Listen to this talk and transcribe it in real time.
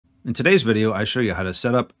In today's video, I show you how to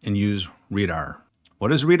set up and use Readarr.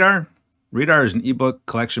 What is Readarr? Readarr is an ebook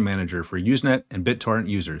collection manager for Usenet and BitTorrent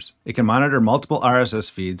users. It can monitor multiple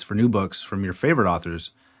RSS feeds for new books from your favorite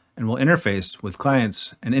authors and will interface with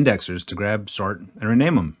clients and indexers to grab, sort, and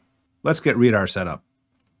rename them. Let's get Readarr set up.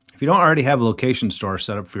 If you don't already have a location store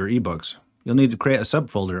set up for your ebooks, you'll need to create a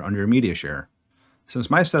subfolder under your media share.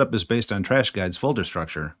 Since my setup is based on Trash Guide's folder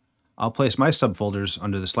structure, I'll place my subfolders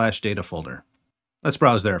under the /data folder. Let's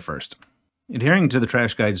browse there first. Adhering to the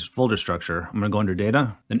Trash Guide's folder structure, I'm going to go under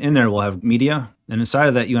Data. Then in there we'll have Media. Then inside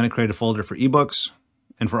of that you want to create a folder for ebooks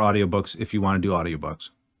and for audiobooks if you want to do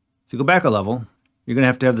audiobooks. If you go back a level, you're going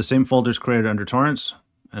to have the same folders created under torrents.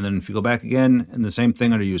 And then if you go back again, and the same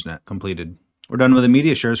thing under Usenet, completed. We're done with the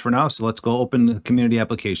media shares for now, so let's go open the community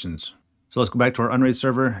applications. So let's go back to our Unraid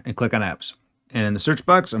server and click on Apps. And in the search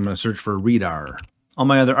box, I'm going to search for Readarr. All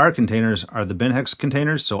my other R containers are the bin hex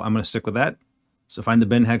containers, so I'm going to stick with that. So find the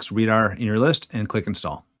bin hex Readarr in your list and click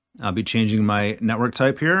install. I'll be changing my network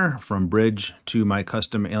type here from bridge to my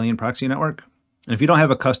custom alien proxy network. And if you don't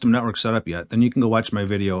have a custom network set up yet, then you can go watch my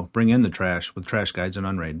video, Bring in the Trash with Trash Guides and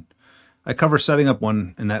Unraid. I cover setting up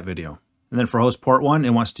one in that video. And then for host port 1, it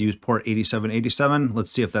wants to use port 8787.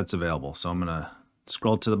 Let's see if that's available. So I'm going to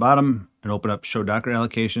scroll to the bottom and open up Show Docker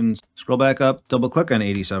Allocations. Scroll back up, double click on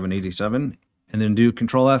 8787, and then do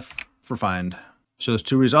Control F for find. Shows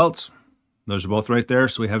 2 results. Those are both right there,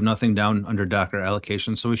 so we have nothing down under Docker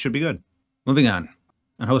allocation, so we should be good. Moving on.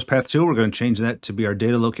 On host path 2, we're going to change that to be our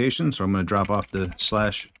data location, so I'm going to drop off the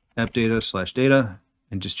 /appdata/data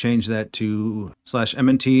and just change that to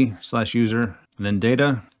 /mnt/user and then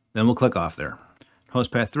data. Then we'll click off there.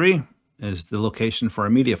 Host path 3 is the location for our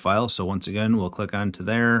media file, so once again, we'll click onto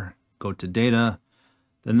there, go to data,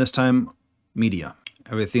 then this time media.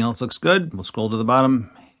 Everything else looks good. We'll scroll to the bottom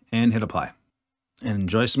and hit apply. And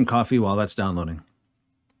enjoy some coffee while that's downloading.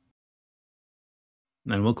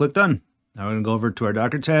 And we'll click done. Now we're going to go over to our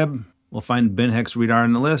Docker tab. We'll find bin hex Readarr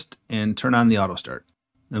in the list and turn on the auto start.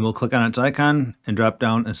 Then we'll click on its icon and drop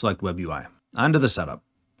down and select Web UI. On to the setup.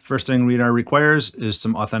 First thing Readarr requires is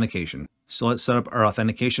some authentication. So let's set up our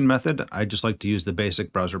authentication method. I just like to use the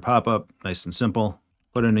basic browser pop-up, nice and simple.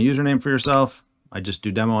 Put in a username for yourself. I just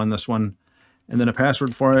do demo on this one. And then a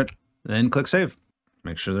password for it. Then click save.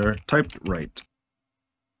 Make sure they're typed right.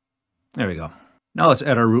 There we go. Now let's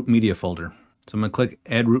add our root media folder. So I'm going to click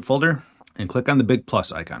Add Root Folder and click on the big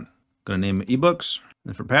plus icon. I'm going to name it ebooks.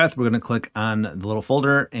 And for path, we're going to click on the little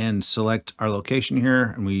folder and select our location here.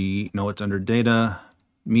 And we know it's under Data,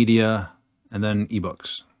 Media, and then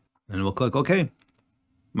ebooks. And we'll click OK.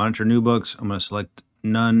 Monitor new books. I'm going to select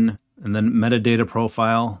None. And then metadata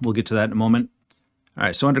profile. We'll get to that in a moment. All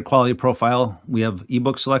right, so under quality profile, we have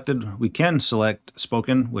ebook selected. We can select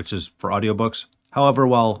spoken, which is for audiobooks. However,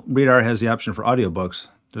 while Readarr has the option for audiobooks,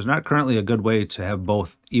 there's not currently a good way to have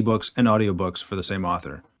both ebooks and audiobooks for the same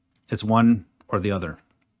author. It's one or the other.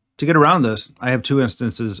 To get around this, I have 2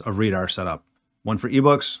 instances of Readarr set up. One for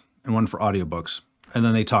ebooks and one for audiobooks, and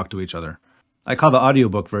then they talk to each other. I call the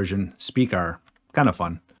audiobook version Speakarr. Kind of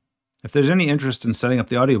fun. If there's any interest in setting up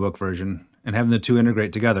the audiobook version and having the 2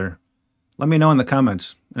 integrate together, let me know in the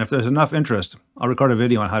comments, and if there's enough interest, I'll record a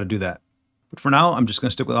video on how to do that. But for now, I'm just going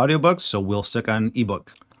to stick with audiobooks, so we'll stick on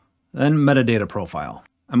ebook. Then metadata profile.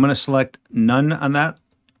 I'm going to select none on that.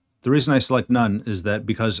 The reason I select none is that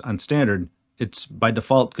because on standard, it's by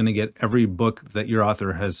default going to get every book that your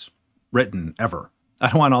author has written ever. I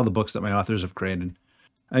don't want all the books that my authors have created.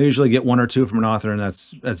 I usually get 1 or 2 from an author, and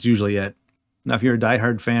that's usually it. Now, if you're a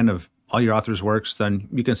diehard fan of all your author's works, then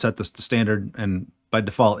you can set this to standard, and by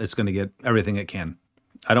default, it's going to get everything it can.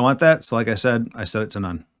 I don't want that, so like I said, I set it to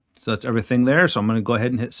none. So that's everything there, so I'm going to go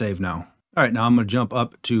ahead and hit save now. All right, now I'm going to jump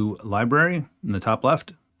up to library in the top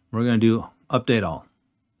left. We're going to do update all.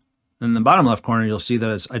 In the bottom left corner, you'll see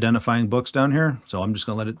that it's identifying books down here, so I'm just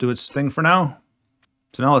going to let it do its thing for now.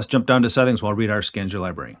 So now let's jump down to settings while Readarr scans your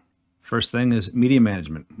library. First thing is media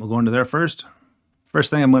management. We'll go into there first.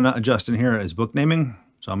 First thing I'm going to adjust in here is book naming,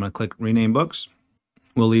 so I'm going to click rename books.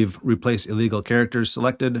 We'll leave replace illegal characters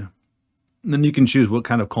selected. And then you can choose what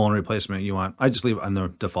kind of colon replacement you want. I just leave it on the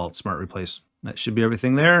default smart replace. That should be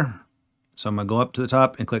everything there. So I'm going to go up to the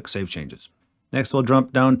top and click Save Changes. Next, we'll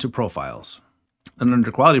jump down to Profiles. And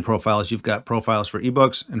under Quality Profiles, you've got profiles for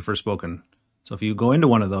ebooks and for spoken. So if you go into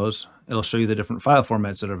one of those, it'll show you the different file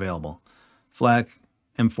formats that are available. FLAC,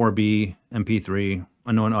 M4B, MP3,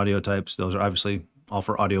 unknown audio types. Those are obviously all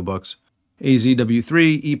for audiobooks.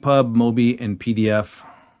 AZW3, EPUB, MOBI, and PDF,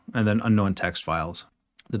 and then unknown text files.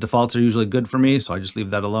 The defaults are usually good for me, so I just leave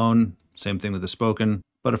that alone. Same thing with the spoken.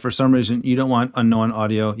 But if for some reason you don't want unknown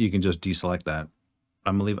audio, you can just deselect that.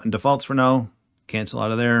 I'm going to leave it in defaults for now. Cancel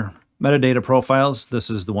out of there. Metadata profiles. This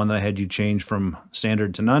is the one that I had you change from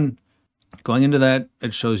standard to none. Going into that,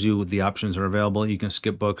 it shows you the options are available. You can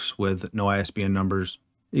skip books with no ISBN numbers.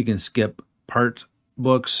 You can skip part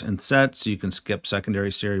books and sets. You can skip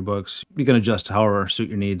secondary series books. You can adjust however suit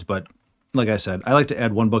your needs, but like I said, I like to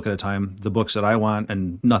add one book at a time, the books that I want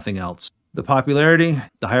and nothing else. The popularity,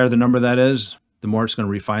 the higher the number that is, the more it's going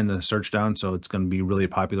to refine the search down, so it's going to be really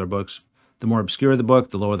popular books. The more obscure the book,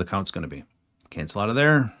 the lower the count's going to be. Cancel out of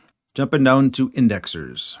there. Jumping down to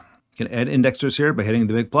indexers. You can add indexers here by hitting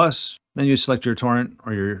the big plus. Then you select your torrent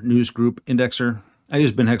or your news group indexer. I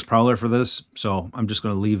use BinHex Prowler for this, so I'm just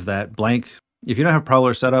going to leave that blank. If you don't have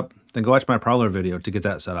Prowler set up, then go watch my Prowler video to get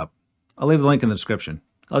that set up. I'll leave the link in the description.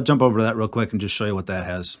 I'll jump over to that real quick and just show you what that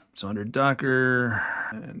has. So under Docker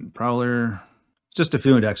and Prowler, just a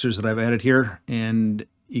few indexers that I've added here, and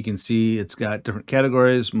you can see it's got different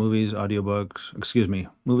categories: movies, audiobooks,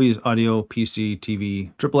 movies, audio, PC,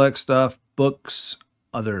 TV, XXX stuff, books,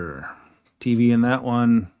 other, TV in that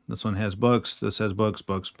one. This one has books. This has books,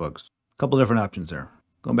 books, books. A couple different options there.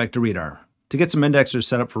 Going back to Readarr. To get some indexers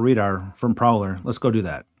set up for Readarr from Prowler, let's go do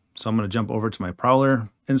that. So I'm going to jump over to my Prowler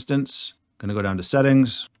instance. Going to go down to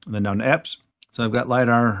settings and then down to apps. So I've got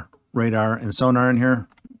LiDAR, Radar, and Sonar in here.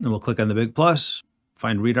 Then we'll click on the big plus,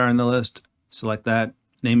 find Readarr in the list, select that.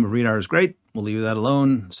 Name of Readarr is great. We'll leave that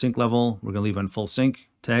alone. Sync level, we're going to leave on full sync.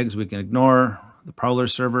 Tags we can ignore. The Prowler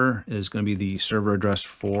server is going to be the server address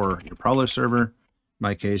for your Prowler server. In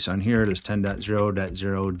my case on here, it is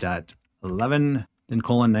 10.0.0.11, then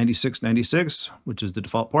 :9696, which is the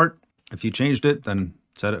default port. If you changed it, then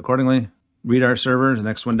set it accordingly. Readarr server, the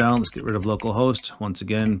next one down. Let's get rid of localhost. Once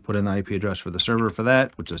again, put in the IP address for the server for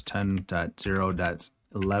that, which is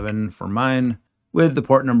 10.0.11 for mine, with the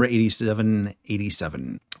port number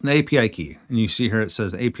 8787. The API key, and you see here it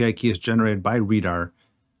says the API key is generated by Readarr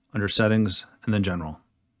under settings and then general.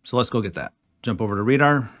 So let's go get that. Jump over to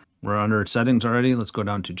Readarr. We're under settings already. Let's go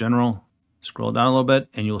down to general. Scroll down a little bit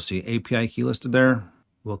and you'll see API key listed there.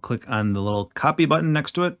 We'll click on the little copy button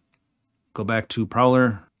next to it. Go back to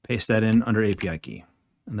Prowler, paste that in under API key,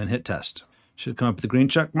 and then hit test. Should come up with the green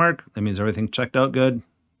check mark. That means everything checked out good.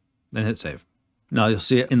 Then hit save. Now you'll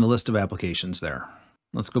see it in the list of applications there.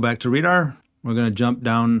 Let's go back to Readarr. We're going to jump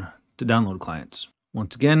down to download clients.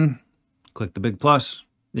 Once again, click the big plus.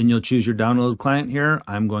 Then you'll choose your download client here.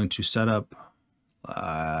 I'm going to set up,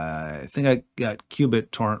 I think I got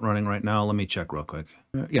Qubit torrent running right now. Let me check real quick.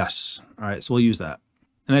 Yes. All right, so we'll use that.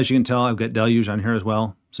 And as you can tell, I've got Deluge on here as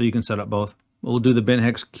well, so you can set up both. We'll do the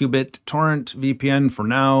BinHex Qubit torrent VPN for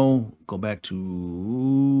now. Go back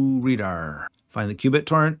to Readarr. Find the Qubit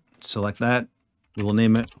torrent, select that. We will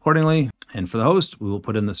name it accordingly. And for the host, we will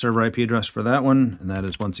put in the server IP address for that one. And that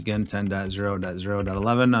is once again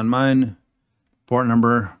 10.0.0.11 on mine. Port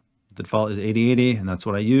number, the default is 8080, and that's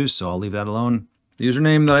what I use, so I'll leave that alone. The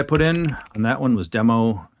username that I put in on that one was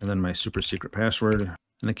demo, and then my super secret password.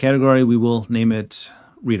 In the category, we will name it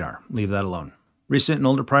Readarr. Leave that alone. Recent and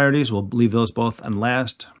older priorities, we'll leave those both on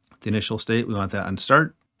last. The initial state, we want that on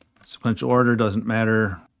start. Sequential order doesn't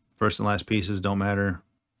matter. First and last pieces don't matter.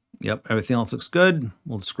 Yep, everything else looks good.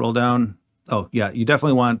 We'll scroll down. Oh, yeah, you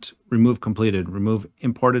definitely want remove completed, remove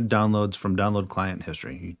imported downloads from download client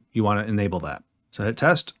history. You want to enable that. So hit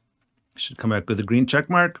test. It should come back with a green check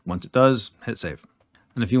mark. Once it does, hit save.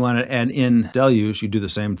 And if you want to add in Deluge, you do the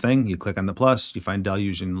same thing. You click on the plus, you find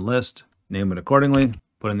Deluge in the list, name it accordingly,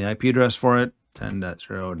 put in the IP address for it,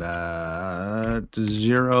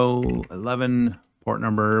 10.0.0.11, port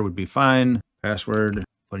number would be fine, password,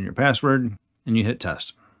 put in your password, and you hit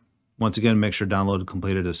test. Once again, make sure download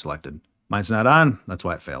completed is selected. Mine's not on, that's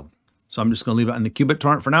why it failed. So I'm just going to leave it on the Qubit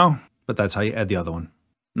torrent for now, but that's how you add the other one.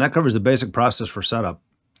 And that covers the basic process for setup.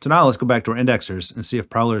 So now let's go back to our indexers and see if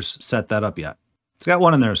Prowler's set that up yet. It's got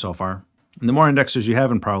one in there so far. And the more indexers you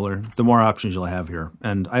have in Prowler, the more options you'll have here.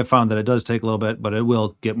 And I've found that it does take a little bit, but it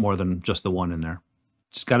will get more than just the one in there.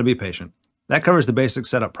 Just got to be patient. That covers the basic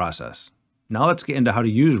setup process. Now let's get into how to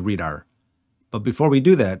use Readarr. But before we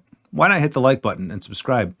do that, why not hit the like button and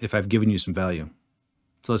subscribe if I've given you some value?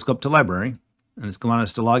 So let's go up to library. And it's going to want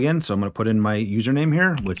us to log in. So I'm going to put in my username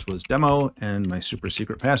here, which was demo, and my super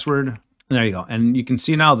secret password. And there you go. And you can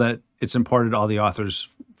see now that it's imported all the authors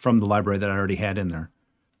from the library that I already had in there.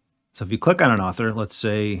 So if you click on an author, let's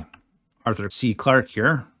say Arthur C. Clarke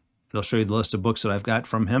here, it'll show you the list of books that I've got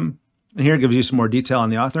from him. And here it gives you some more detail on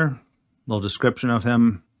the author, a little description of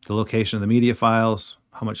him, the location of the media files,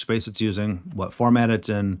 how much space it's using, what format it's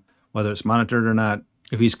in, whether it's monitored or not,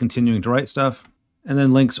 if he's continuing to write stuff, and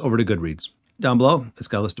then links over to Goodreads. Down below, it's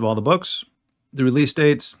got a list of all the books, the release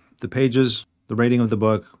dates, the pages, the rating of the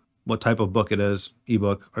book, what type of book it is,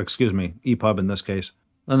 ebook, or excuse me, EPUB in this case.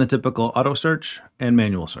 Then the typical auto search and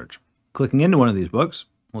manual search. Clicking into one of these books,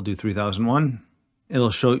 we'll do 3001.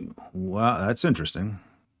 It'll show you, wow, that's interesting.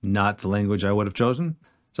 Not the language I would have chosen.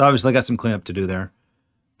 So obviously I got some cleanup to do there.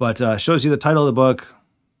 But shows you the title of the book,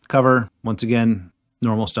 cover, once again,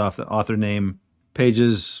 normal stuff, the author name,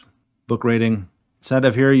 pages, book rating. Inside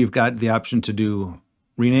of here, you've got the option to do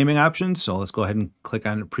renaming options. So let's go ahead and click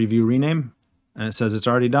on preview rename. And it says it's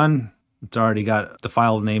already done. It's already got the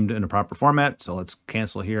file named in a proper format. So let's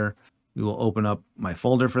cancel here. We will open up my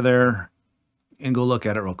folder for there and go look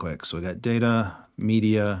at it real quick. So we got data,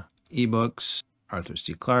 media, ebooks, Arthur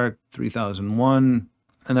C. Clarke, 3001.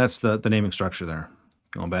 And that's the naming structure there.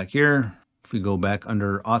 Going back here, if we go back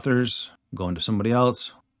under authors, go into somebody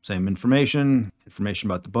else, same information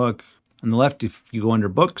about the book. On the left, if you go under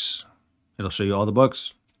books, it'll show you all the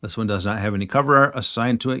books. This one does not have any cover art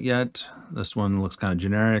assigned to it yet. This one looks kind of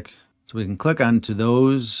generic. So we can click onto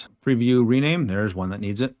those, preview, rename. There's one that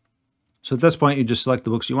needs it. So at this point, you just select the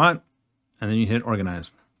books you want, and then you hit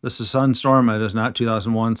organize. This is Sunstorm. It is not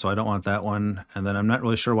 2001, so I don't want that one. And then I'm not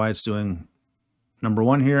really sure why it's doing number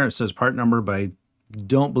 1 here. It says part number, but I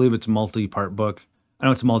don't believe it's a multi-part book. I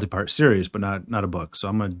know it's a multi-part series, but not a book. So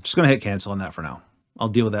I'm just going to hit cancel on that for now. I'll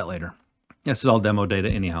deal with that later. This is all demo data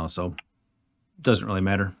anyhow, so it doesn't really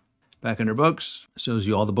matter. Back under books, shows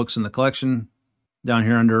you all the books in the collection. Down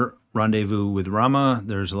here under Rendezvous with Rama,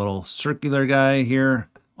 there's a little circular guy here.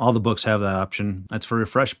 All the books have that option. That's for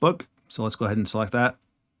refresh book, so let's go ahead and select that.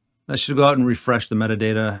 That should go out and refresh the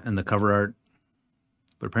metadata and the cover art.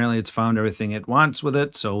 But apparently it's found everything it wants with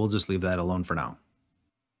it, so we'll just leave that alone for now.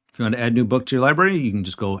 If you want to add new book to your library, you can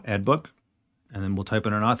just go add book. And then we'll type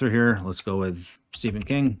in an author here. Let's go with Stephen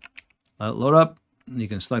King. Let it load up. You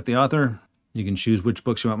can select the author. You can choose which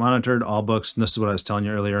books you want monitored, all books. And this is what I was telling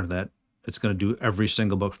you earlier, that it's going to do every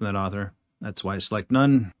single book from that author. That's why I select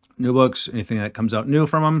none. New books, anything that comes out new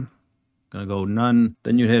from them. Going to go none.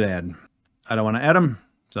 Then you hit add. I don't want to add them,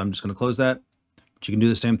 so I'm just going to close that. But you can do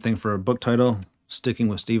the same thing for a book title. Sticking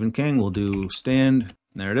with Stephen King, we'll do stand.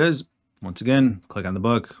 There it is. Once again, click on the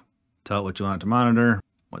book. Tell it what you want it to monitor,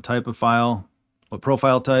 what type of file, what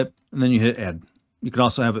profile type, and then you hit add. You can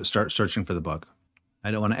also have it start searching for the book.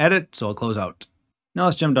 I don't want to edit, so I'll close out. Now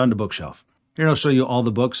let's jump down to bookshelf. Here I'll show you all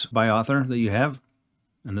the books by author that you have.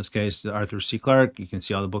 In this case, Arthur C. Clarke. You can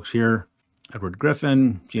see all the books here. Edward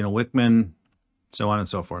Griffin, Gina Wickman, so on and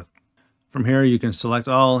so forth. From here, you can select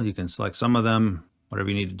all. You can select some of them, whatever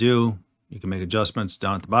you need to do. You can make adjustments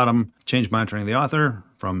down at the bottom. Change monitoring the author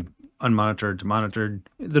from unmonitored to monitored.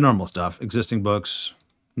 The normal stuff. Existing books,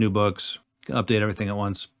 new books. You can update everything at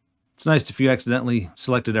once. It's nice if you accidentally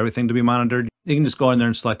selected everything to be monitored. You can just go in there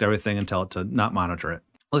and select everything and tell it to not monitor it.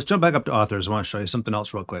 Let's jump back up to authors. I want to show you something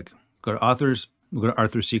else real quick. Go to authors. We'll go to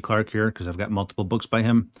Arthur C. Clarke here because I've got multiple books by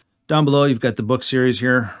him. Down below, you've got the book series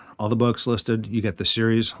here. All the books listed. You get the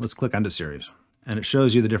series. Let's click onto series. And it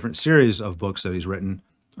shows you the different series of books that he's written.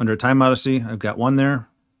 Under Time Odyssey, I've got 1 there.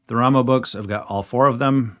 The Rama books, I've got all 4 of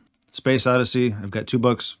them. Space Odyssey, I've got 2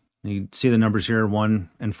 books. You see the numbers here, 1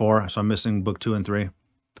 and 4. So I'm missing book 2 and 3.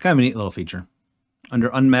 It's kind of a neat little feature. Under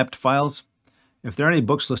unmapped files, if there are any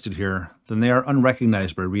books listed here, then they are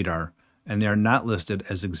unrecognized by Readarr, and they are not listed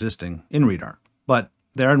as existing in Readarr. But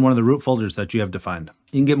they are in one of the root folders that you have defined.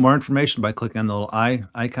 You can get more information by clicking on the little eye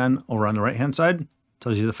icon over on the right-hand side. It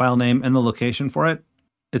tells you the file name and the location for it.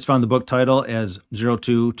 It's found the book title as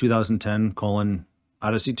 02-2010: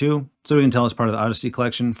 Odyssey 2. So we can tell it's part of the Odyssey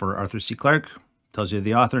collection for Arthur C. Clarke. It tells you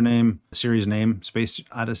the author name, the series name, Space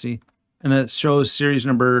Odyssey. And then it shows series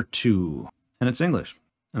number 2, and it's English.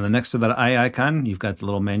 And then next to that eye icon, you've got the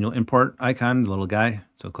little manual import icon, the little guy.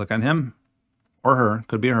 So click on him, or her,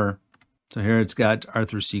 could be her. So here it's got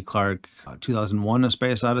Arthur C. Clarke, 2001: A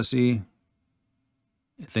Space Odyssey.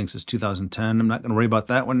 It thinks it's 2010. I'm not going to worry about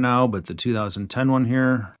that one now, but the 2010 one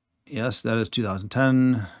here, yes, that is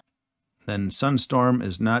 2010. Then Sunstorm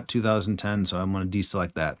is not 2010, so I'm going to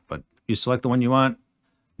deselect that. But you select the one you want,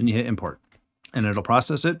 then you hit import, and it'll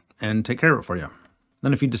process it and take care of it for you.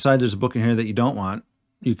 Then if you decide there's a book in here that you don't want,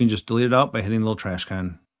 you can just delete it out by hitting the little trash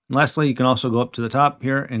can. And lastly, you can also go up to the top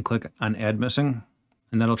here and click on Add Missing,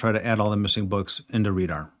 and that'll try to add all the missing books into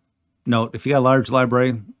Readarr. Note, if you got a large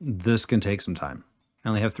library, this can take some time. I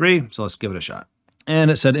only have 3, so let's give it a shot.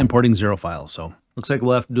 And it said importing 0 files, so looks like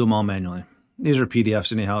we'll have to do them all manually. These are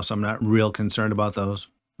PDFs anyhow, so I'm not real concerned about those.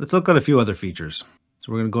 Let's look at a few other features.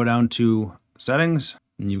 So we're going to go down to Settings,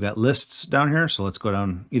 and you've got Lists down here. So let's go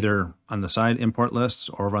down either on the side, Import Lists,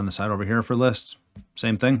 or over on the side over here for Lists.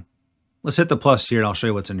 Same thing. Let's hit the plus here, and I'll show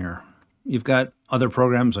you what's in here. You've got other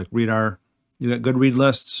programs like Readarr. You've got good read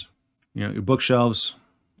lists, your bookshelves,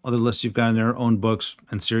 other lists you've got in there, own books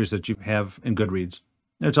and series that you have in Goodreads.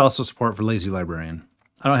 There's also support for Lazy Librarian.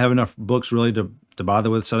 I don't have enough books really to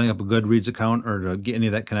bother with setting up a Goodreads account or to get any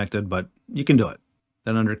of that connected, but you can do it.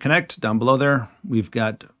 Then under Connect, down below there, we've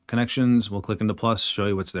got connections. We'll click into plus, show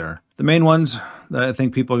you what's there. The main ones that I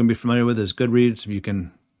think people are going to be familiar with is Goodreads. You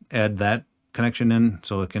can add that connection in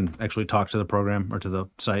so it can actually talk to the program or to the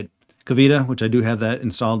site. Kavita, which I do have that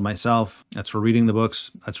installed myself. That's for reading the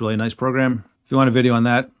books. That's a really nice program. If you want a video on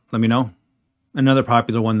that, let me know. Another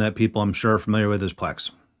popular one that people I'm sure are familiar with is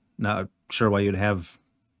Plex. Not sure why you'd have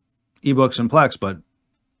ebooks in Plex, but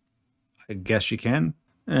I guess you can.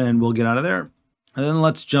 And we'll get out of there. And then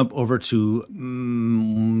let's jump over to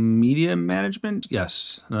media management.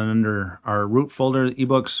 Yes, and under our root folder,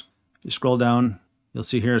 ebooks, if you scroll down, you'll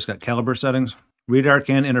see here it's got Calibre settings. Readarr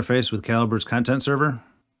can interface with Calibre's content server.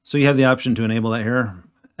 So you have the option to enable that here,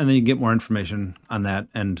 and then you get more information on that.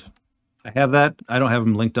 And I have that. I don't have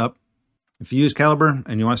them linked up. If you use Calibre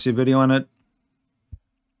and you want to see a video on it,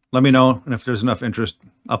 let me know. And if there's enough interest,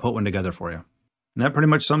 I'll put one together for you. And that pretty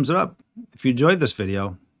much sums it up. If you enjoyed this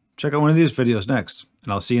video, check out one of these videos next,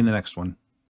 and I'll see you in the next one.